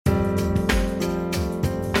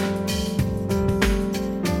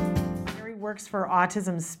works for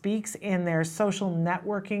Autism Speaks in their social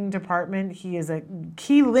networking department. He is a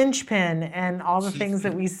key linchpin and all the things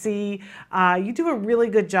that we see. You do a really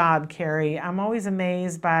good job, Carrie. I'm always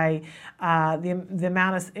amazed by the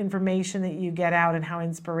amount of information that you get out and how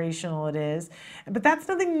inspirational it is. But that's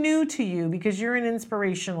nothing new to you because you're an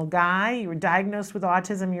inspirational guy. You were diagnosed with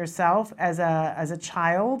autism yourself as a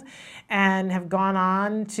child and have gone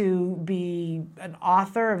on to be an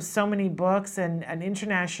author of so many books and an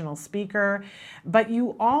international speaker. But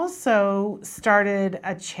you also started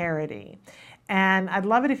a charity. And I'd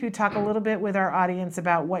love it if you talk a little bit with our audience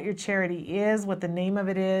about what your charity is, what the name of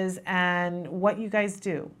it is, and what you guys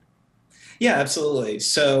do. Yeah, absolutely.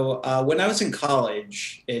 So when I was in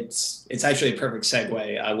college, it's actually a perfect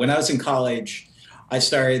segue. When I was in college, I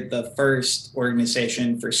started the first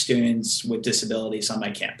organization for students with disabilities on my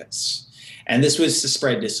campus. And this was to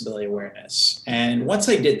spread disability awareness. And once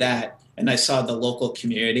I did that and I saw the local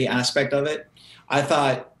community aspect of it, I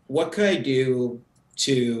thought, what could I do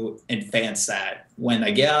to advance that when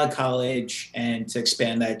I get out of college and to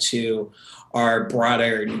expand that to our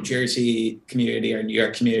broader New Jersey community or New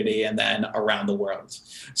York community and then around the world.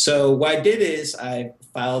 So what I did is I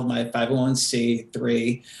filed my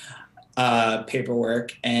 501c3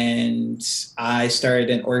 paperwork, and I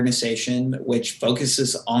started an organization which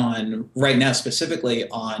focuses on, right now specifically,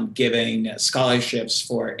 on giving scholarships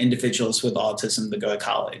for individuals with autism to go to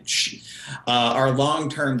college. Our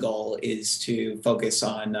long-term goal is to focus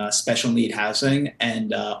on special need housing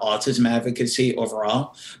and autism advocacy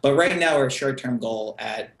overall. But right now, our short-term goal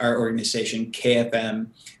at our organization, KFM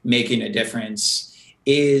Making a Difference,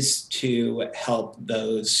 is to help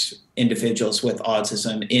those individuals with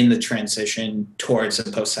autism in the transition towards a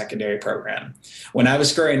post-secondary program. When I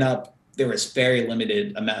was growing up, there was very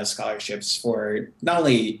limited amount of scholarships for not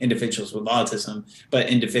only individuals with autism, but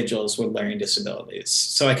individuals with learning disabilities.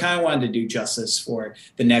 So I kind of wanted to do justice for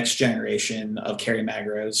the next generation of Carrie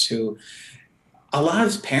Magros, who a lot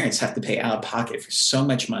of parents have to pay out of pocket for so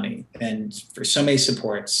much money and for so many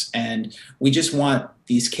supports. And we just want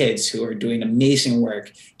these kids who are doing amazing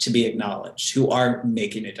work to be acknowledged, who are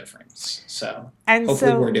making a difference. So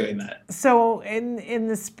hopefully we're doing that. So in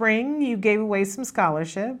the spring, you gave away some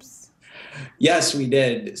scholarships. Yes, we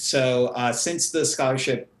did. So since the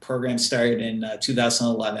scholarship program started in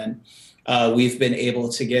 2011, we've been able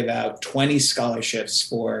to give out 20 scholarships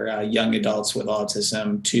for young adults with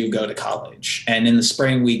autism to go to college. And in the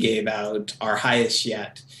spring, we gave out our highest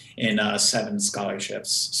yet in 7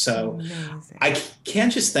 scholarships. So amazing. I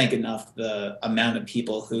can't just thank enough the amount of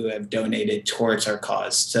people who have donated towards our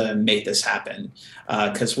cause to make this happen.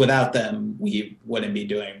 Because without them, we wouldn't be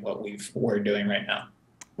doing what we're doing right now.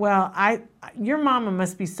 Well, your mama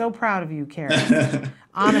must be so proud of you, Carrie.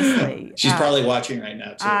 Honestly, she's probably watching right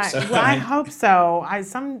now too. So. Well, I hope so.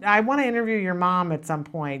 I want to interview your mom at some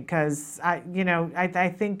point because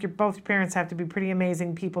I think both parents have to be pretty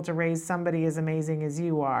amazing people to raise somebody as amazing as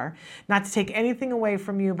you are. Not to take anything away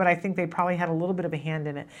from you, but I think they probably had a little bit of a hand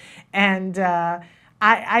in it, and.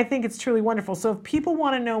 I think it's truly wonderful. So if people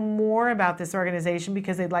want to know more about this organization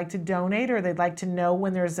because they'd like to donate or they'd like to know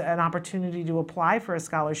when there's an opportunity to apply for a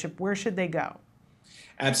scholarship, where should they go?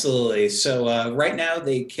 Absolutely. So right now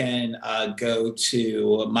they can go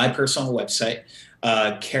to my personal website,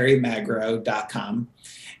 carriemagro.com.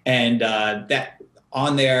 And that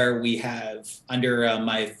on there, we have under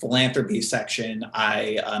my philanthropy section,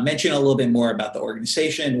 I mention a little bit more about the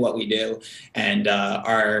organization, what we do, and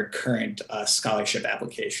our current scholarship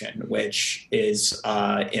application, which is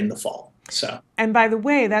in the fall. So. And by the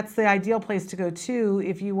way, that's the ideal place to go to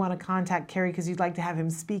if you want to contact Carrie because you'd like to have him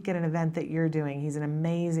speak at an event that you're doing. He's an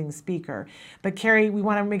amazing speaker. But Carrie, we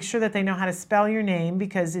want to make sure that they know how to spell your name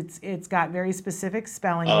because it's got very specific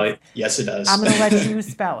spelling. Oh, yes, it does. I'm going to let you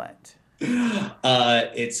spell it.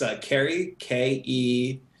 It's Carrie,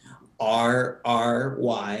 Kerry,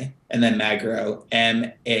 and then Magro,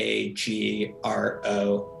 Magro.com.